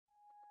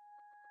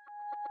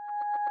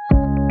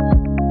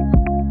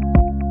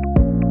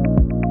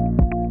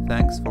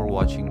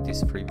watching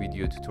this free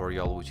video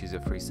tutorial, which is a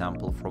free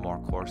sample from our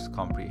course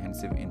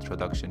Comprehensive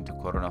Introduction to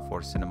Corona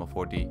for Cinema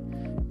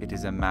 4D. It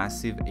is a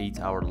massive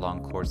 8-hour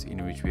long course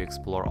in which we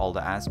explore all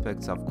the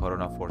aspects of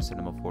Corona for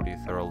Cinema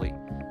 4D thoroughly.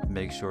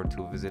 Make sure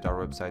to visit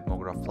our website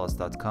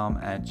mographplus.com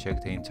and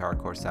check the entire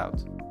course out.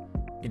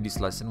 In this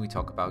lesson, we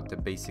talk about the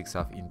basics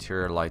of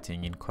interior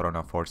lighting in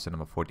Corona for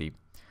Cinema 4D.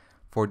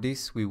 For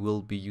this, we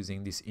will be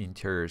using this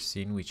interior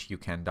scene, which you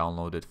can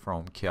download it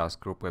from Kiosk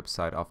Group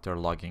website after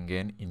logging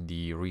in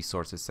the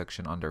resources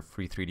section under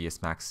free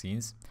 3ds Max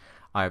scenes.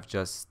 I've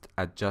just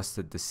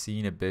adjusted the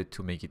scene a bit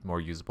to make it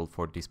more usable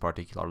for this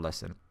particular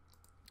lesson.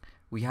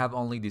 We have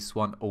only this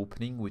one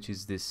opening, which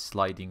is this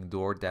sliding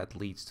door that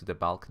leads to the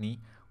balcony.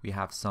 We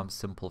have some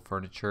simple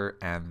furniture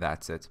and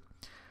that's it.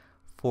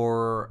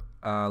 For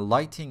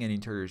lighting an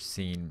interior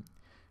scene,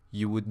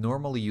 you would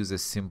normally use a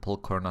simple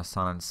Corona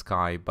sun and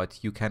sky,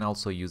 but you can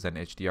also use an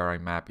HDRI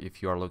map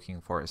if you are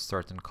looking for a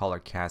certain color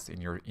cast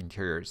in your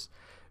interiors.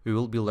 We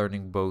will be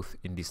learning both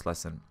in this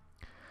lesson.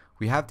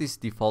 We have this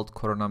default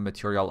Corona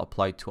material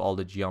applied to all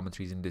the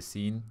geometries in the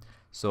scene,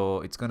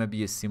 so it's gonna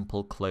be a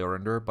simple clay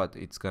render, but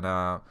it's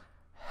gonna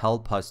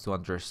help us to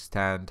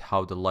understand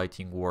how the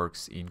lighting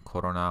works in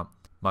Corona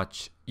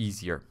much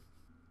easier.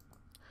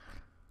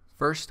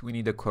 First, we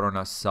need a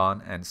Corona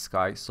sun and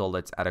sky, so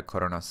let's add a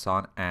Corona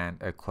sun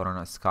and a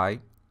Corona sky.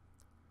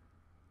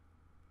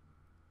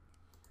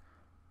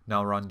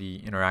 Now run the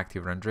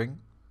interactive rendering.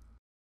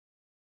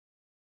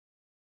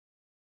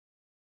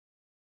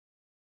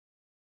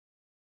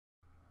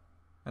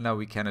 And now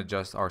we can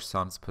adjust our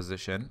sun's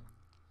position.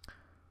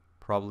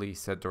 Probably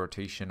set the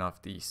rotation of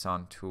the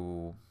sun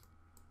to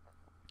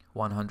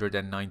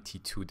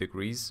 192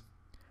 degrees.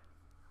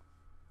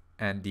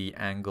 And the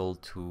angle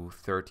to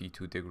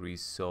 32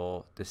 degrees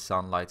so the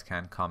sunlight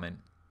can come in.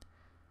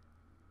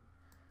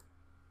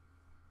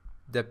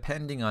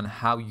 Depending on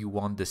how you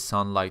want the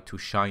sunlight to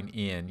shine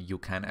in, you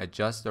can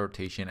adjust the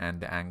rotation and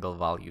the angle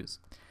values.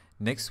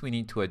 Next, we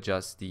need to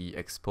adjust the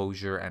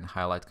exposure and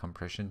highlight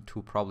compression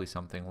to probably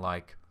something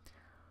like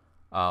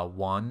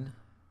 1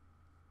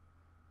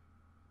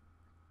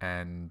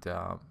 and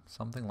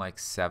something like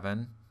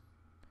 7,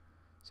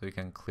 so you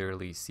can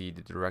clearly see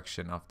the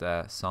direction of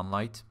the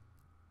sunlight.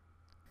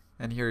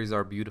 And here is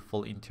our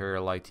beautiful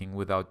interior lighting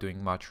without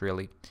doing much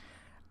really.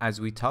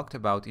 As we talked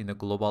about in the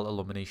global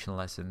illumination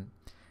lesson,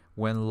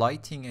 when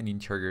lighting an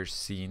interior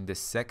scene, the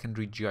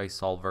secondary GI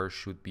solver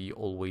should be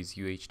always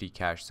UHD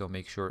cache, so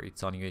make sure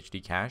it's on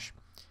UHD cache.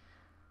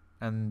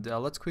 And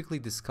let's quickly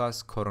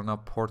discuss Corona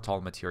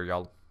portal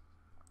material.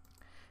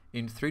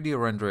 In 3D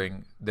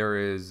rendering, there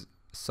is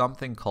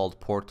something called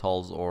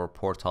portals or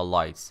portal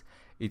lights.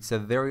 It's a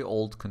very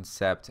old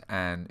concept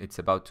and it's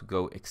about to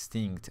go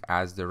extinct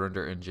as the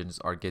render engines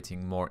are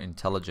getting more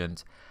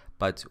intelligent.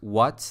 But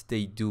what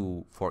they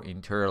do for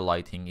interior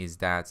lighting is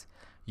that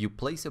you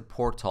place a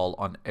portal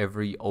on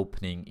every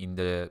opening in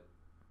the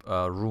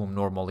room,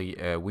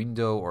 normally a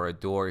window or a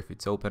door if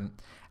it's open,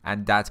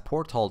 and that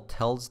portal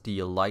tells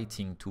the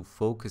lighting to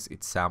focus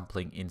its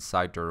sampling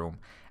inside the room,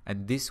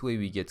 and this way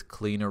we get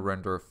cleaner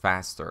render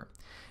faster.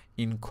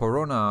 In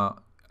Corona,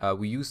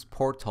 we use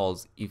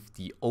portals if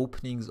the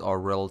openings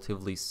are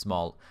relatively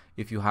small.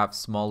 If you have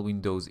small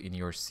windows in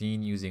your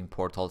scene, using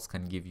portals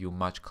can give you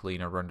much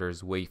cleaner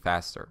renders way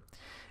faster.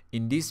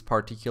 In this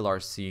particular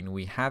scene,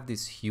 we have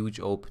this huge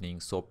opening,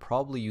 so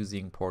probably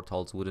using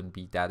portals wouldn't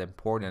be that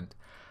important.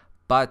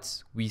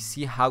 But we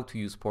see how to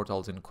use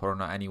portals in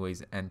Corona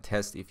anyways and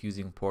test if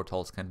using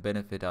portals can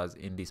benefit us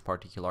in this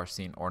particular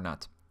scene or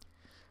not.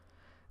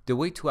 The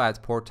way to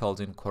add portals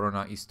in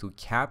Corona is to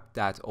cap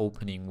that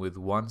opening with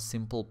one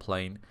simple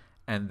plane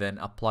and then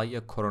apply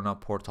a Corona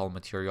portal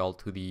material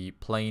to the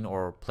plane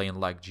or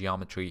plane-like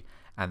geometry,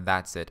 and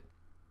that's it.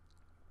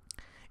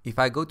 If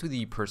I go to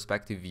the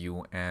perspective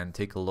view and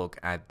take a look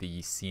at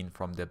the scene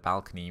from the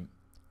balcony,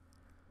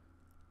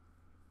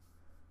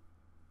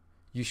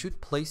 you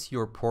should place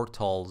your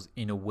portals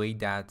in a way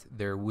that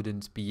there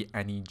wouldn't be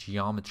any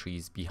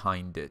geometries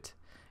behind it.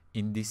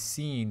 In this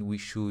scene, we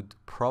should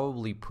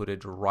probably put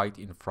it right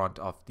in front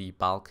of the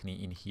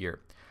balcony in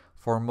here.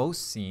 For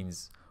most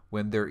scenes,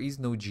 when there is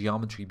no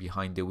geometry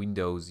behind the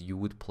windows, you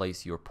would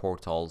place your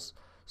portals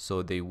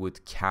so they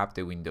would cap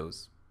the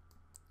windows.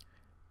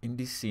 In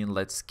this scene,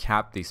 let's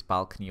cap this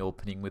balcony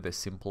opening with a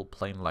simple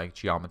plane-like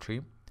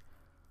geometry.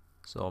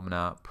 So I'm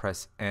gonna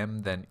press M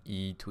then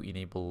E to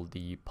enable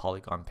the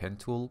polygon pen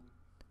tool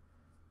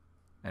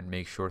and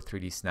make sure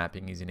 3D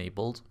snapping is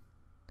enabled.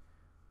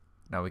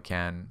 Now we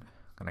can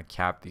gonna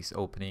cap this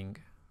opening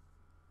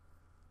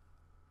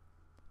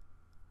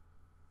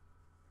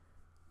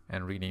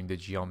and rename the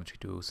geometry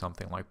to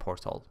something like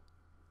portal.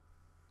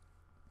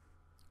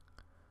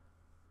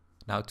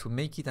 Now to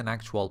make it an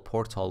actual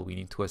portal, we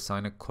need to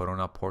assign a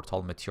Corona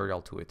portal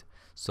material to it.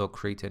 So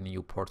create a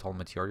new portal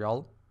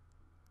material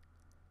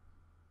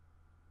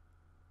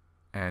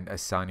and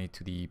assign it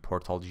to the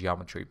portal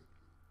geometry.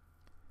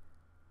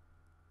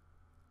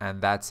 And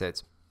that's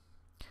it.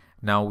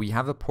 Now we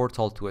have a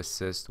portal to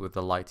assist with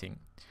the lighting.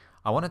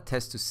 I want to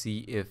test to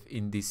see if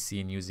in this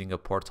scene using a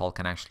portal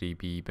can actually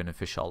be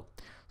beneficial.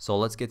 So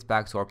let's get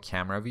back to our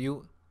camera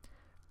view,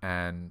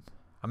 and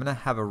I'm going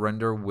to have a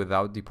render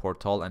without the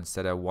portal and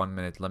set a 1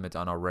 minute limit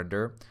on our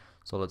render.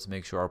 So let's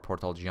make sure our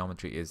portal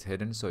geometry is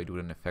hidden so it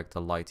wouldn't affect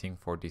the lighting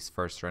for this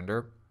first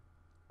render.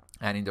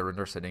 And in the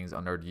render settings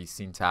under the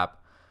scene tab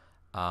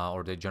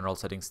or the general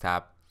settings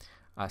tab,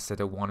 set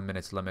a 1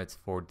 minute limit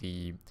for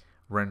the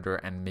render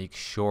and make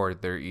sure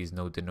there is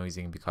no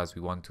denoising because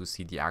we want to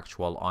see the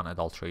actual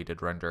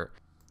unadulterated render.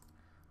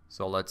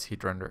 So let's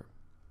hit render.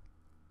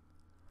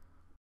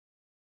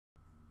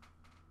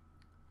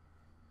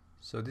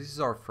 So this is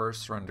our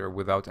first render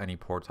without any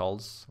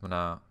portals. I'm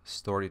gonna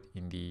store it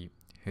in the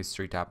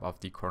history tab of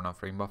the Corona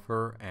frame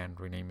buffer and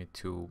rename it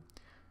to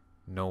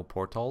no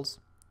portals.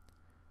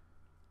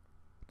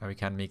 Now we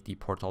can make the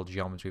portal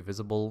geometry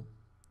visible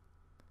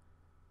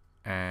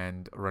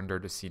and render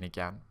the scene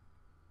again.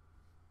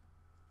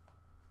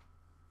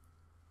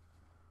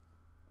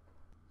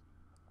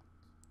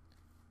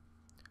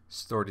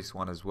 Store this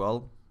one as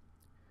well,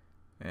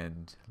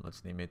 and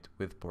let's name it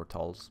with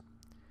portals.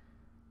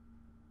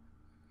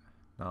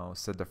 Now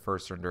set the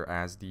first render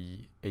as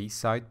the A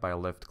side by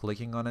left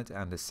clicking on it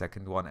and the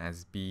second one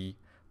as B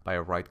by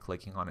right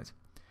clicking on it.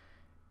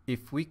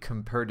 If we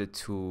compare the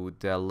two,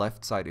 the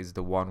left side is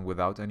the one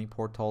without any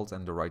portals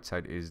and the right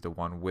side is the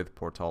one with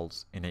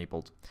portals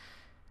enabled.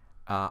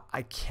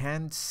 I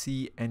can't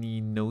see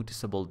any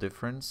noticeable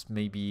difference.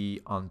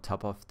 Maybe on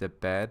top of the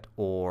bed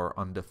or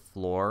on the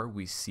floor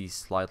we see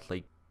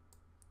slightly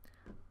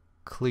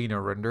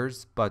cleaner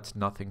renders, but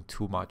nothing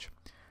too much.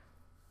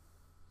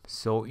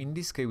 So in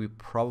this case we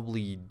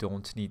probably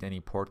don't need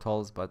any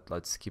portals, but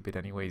let's keep it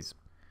anyways.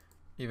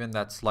 Even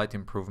that slight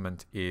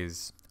improvement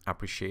is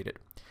appreciated.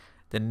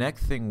 The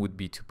next thing would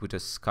be to put a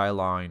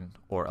skyline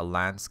or a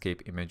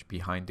landscape image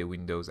behind the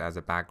windows as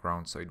a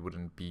background, so it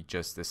wouldn't be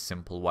just a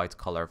simple white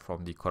color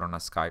from the Corona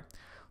sky.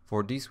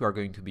 For this we are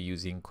going to be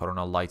using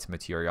Corona light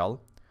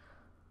material.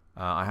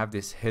 I have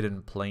this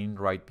hidden plane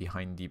right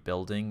behind the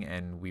building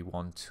and we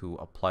want to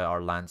apply our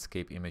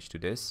landscape image to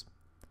this.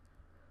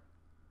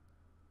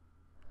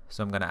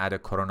 So I'm going to add a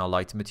Corona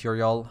light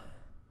material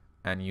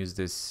and use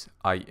this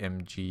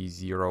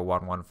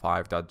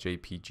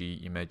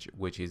img0115.jpg image,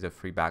 which is a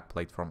free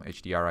backplate from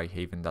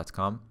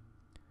hdrihaven.com,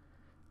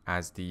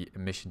 as the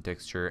emission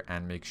texture,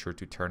 and make sure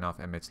to turn off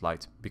emit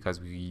light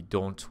because we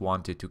don't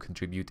want it to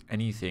contribute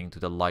anything to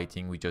the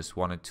lighting. We just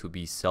want it to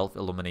be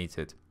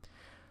self-illuminated.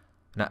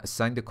 Now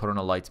assign the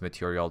Corona light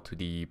material to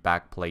the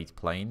backplate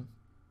plane.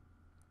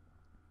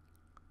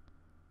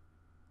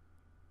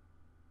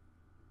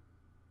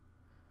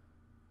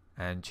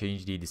 And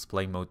change the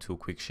display mode to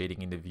quick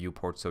shading in the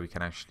viewport so we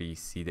can actually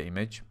see the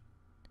image.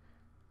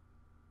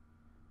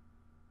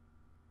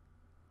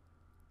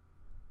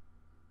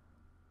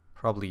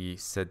 Probably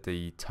set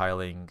the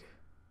tiling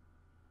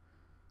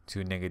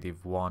to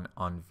 -1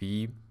 on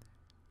V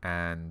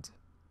and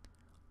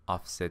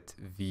offset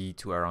V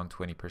to around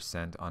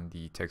 20% on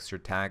the texture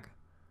tag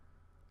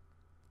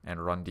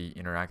and run the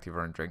interactive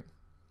rendering.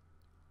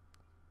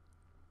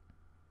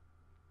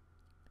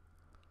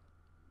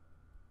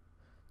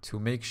 To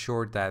make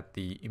sure that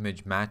the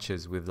image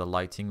matches with the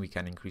lighting, we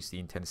can increase the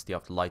intensity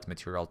of the light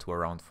material to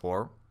around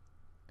 4.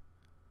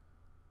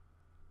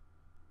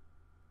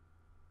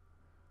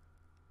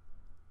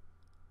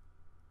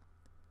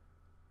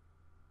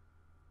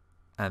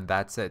 And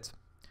that's it.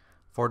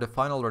 For the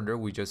final render,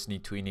 we just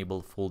need to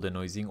enable full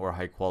denoising or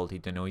high quality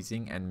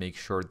denoising and make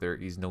sure there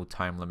is no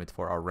time limit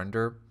for our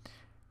render,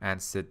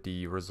 and set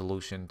the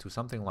resolution to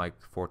something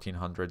like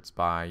 1400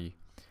 by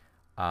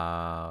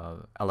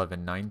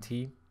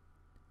 1190.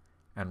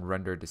 And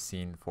render the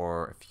scene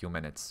for a few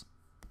minutes.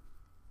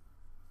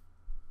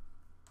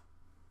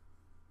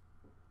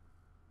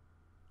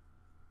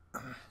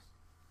 Now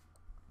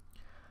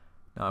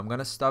I'm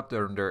gonna stop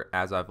the render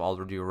as I've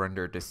already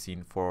rendered the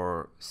scene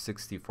for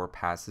 64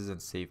 passes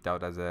and saved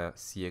out as a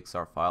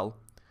CXR file.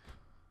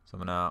 So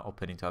I'm gonna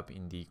open it up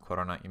in the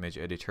Corona image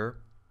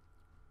editor.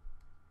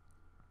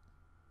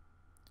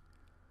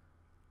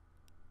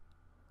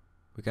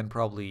 We can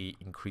probably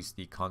increase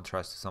the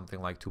contrast to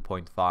something like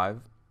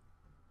 2.5.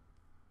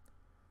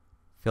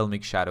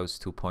 Filmic shadows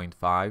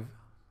 2.5,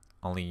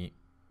 only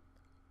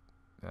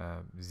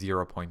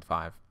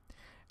 0.5.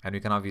 And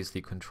we can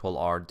obviously control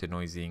our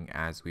denoising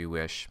as we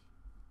wish.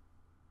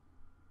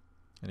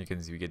 And you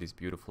can see we get this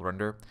beautiful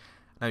render.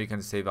 Now you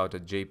can save out a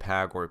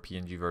JPEG or a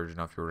PNG version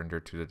of your render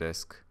to the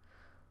disk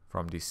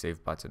from the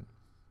save button.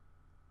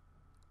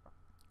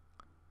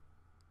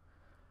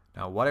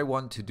 Now what I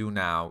want to do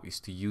now is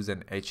to use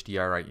an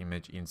HDRI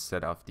image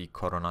instead of the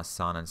Corona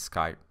sun and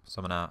sky.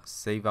 So I'm gonna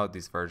save out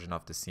this version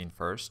of the scene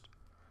first.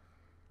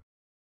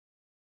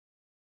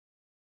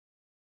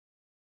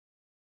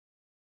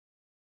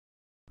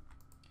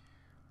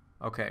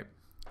 Okay,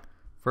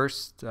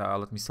 first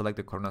let me select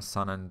the Corona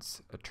sun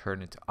and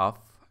turn it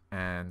off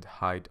and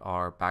hide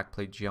our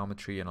backplate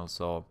geometry and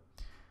also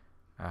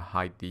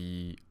hide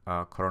the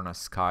Corona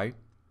sky.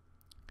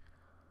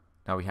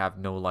 Now we have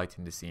no light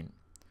in the scene.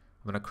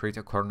 I'm going to create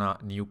a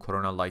new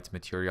Corona light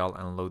material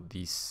and load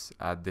this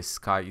 "The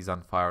Sky is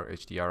on Fire"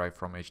 HDRI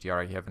from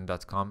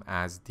HDRIHeaven.com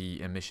as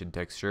the emission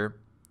texture.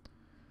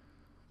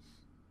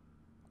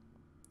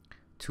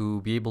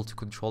 To be able to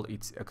control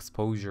its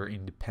exposure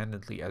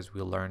independently, as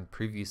we learned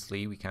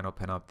previously, we can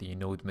open up the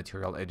node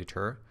material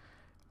editor,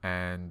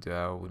 and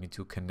we need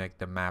to connect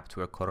the map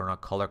to a Corona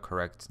color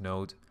correct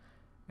node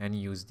and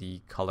use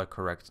the color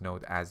correct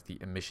node as the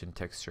emission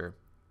texture.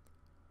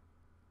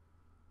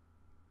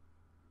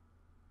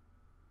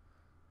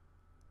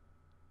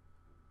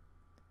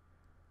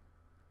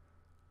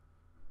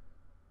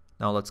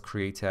 Now let's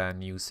create a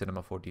new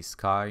Cinema 4D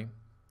sky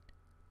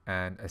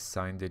and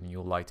assign the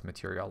new light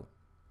material.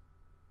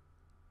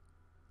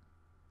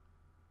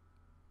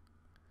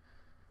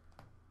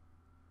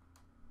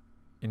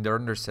 In the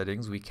render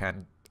settings, we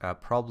can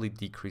probably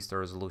decrease the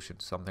resolution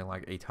to something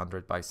like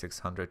 800 by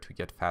 600 to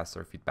get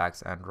faster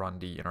feedbacks and run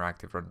the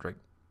interactive rendering.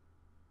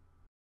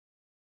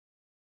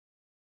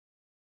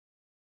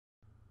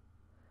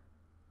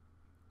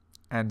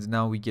 And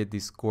now we get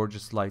this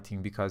gorgeous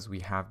lighting because we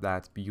have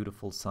that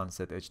beautiful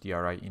sunset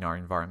HDRI in our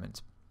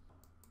environment.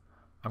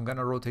 I'm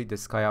gonna rotate the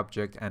sky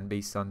object, and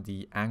based on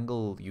the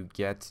angle you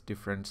get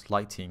different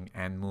lighting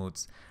and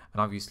moods,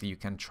 and obviously you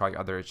can try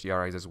other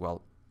HDRIs as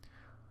well.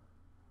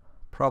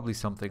 Probably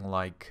something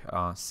like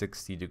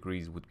 60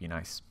 degrees would be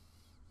nice.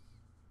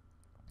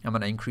 I'm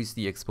gonna increase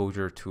the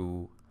exposure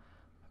to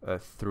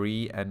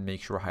 3 and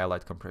make sure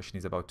highlight compression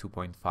is about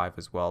 2.5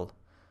 as well.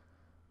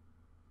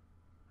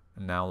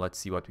 And now let's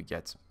see what we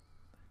get.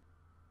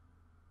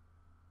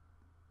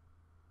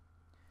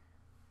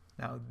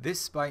 Now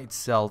this by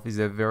itself is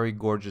a very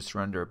gorgeous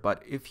render,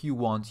 but if you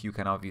want, you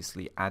can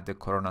obviously add the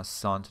Corona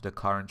sun to the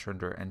current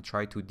render and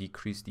try to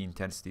decrease the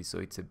intensity so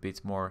it's a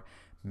bit more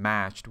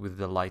matched with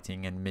the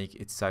lighting and make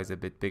its size a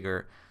bit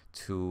bigger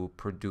to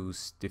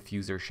produce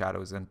diffuser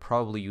shadows, and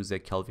probably use a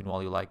Kelvin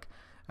value like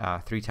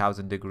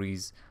 3000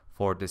 degrees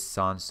for the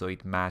sun so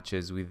it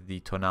matches with the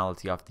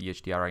tonality of the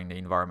HDRI in the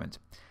environment.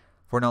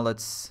 For now,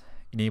 let's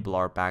enable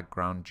our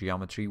background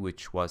geometry,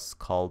 which was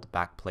called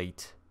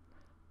backplate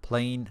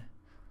plane.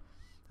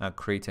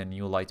 Create a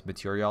new light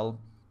material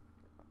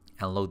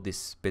and load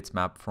this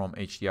bitmap from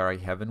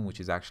HDRIHeaven, which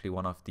is actually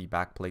one of the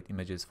backplate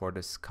images for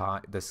the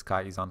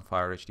Sky is on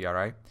Fire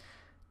HDRI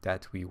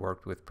that we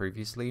worked with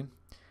previously,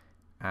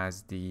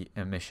 as the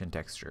emission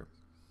texture.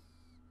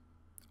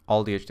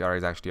 All the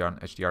HDRIs actually on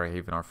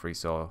HDRIHeaven are free,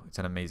 so it's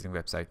an amazing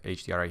website,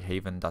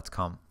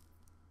 HDRIHeaven.com.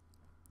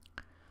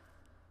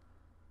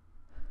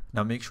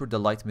 Now make sure the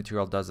light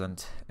material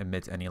doesn't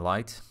emit any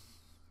light,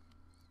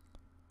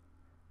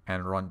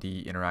 and run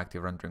the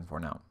interactive rendering for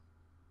now.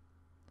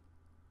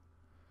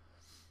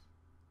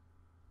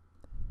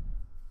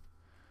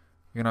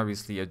 You can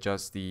obviously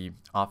adjust the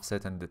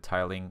offset and the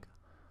tiling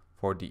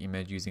for the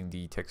image using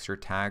the texture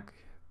tag,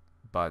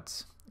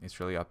 but it's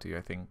really up to you.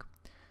 I think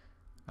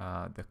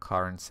the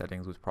current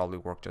settings would probably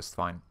work just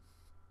fine.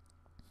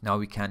 Now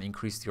we can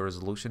increase the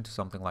resolution to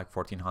something like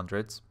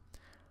 1400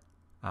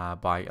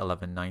 by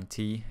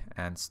 1190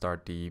 and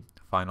start the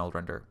final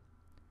render.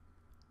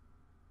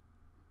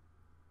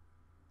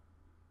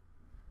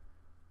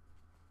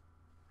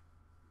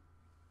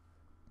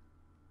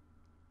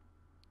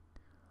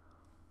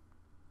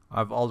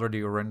 I've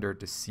already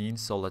rendered the scene,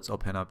 so let's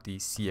open up the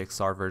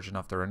CXR version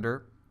of the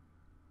render.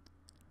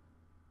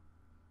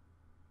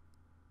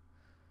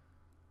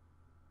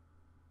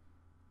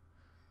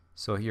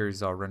 So here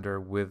is our render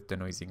with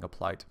denoising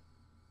applied.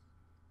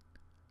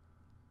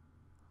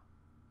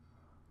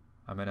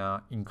 I'm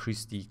gonna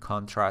increase the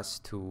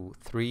contrast to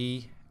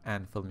 3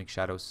 and filmic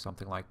shadows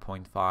something like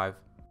 0.5.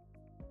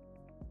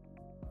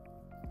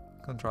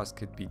 Contrast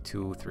could be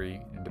 2, 3,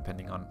 and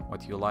depending on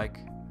what you like.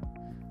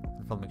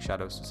 Filmic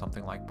shadows to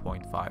something like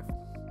 0.5.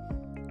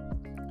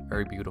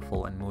 Very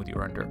beautiful and moody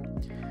render.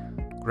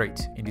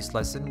 Great. In this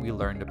lesson, we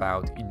learned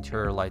about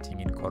interior lighting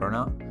in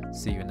Corona.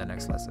 See you in the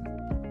next lesson.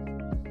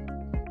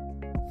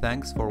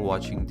 Thanks for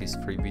watching this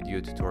free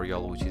video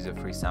tutorial, which is a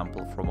free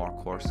sample from our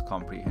course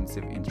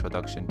Comprehensive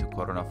Introduction to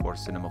Corona for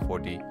Cinema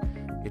 4D.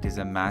 It is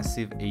a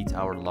massive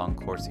 8-hour-long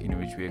course in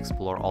which we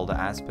explore all the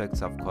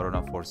aspects of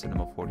Corona for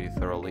Cinema 4D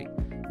thoroughly.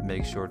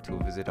 Make sure to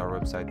visit our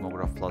website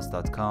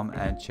mographplus.com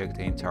and check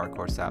the entire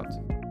course out.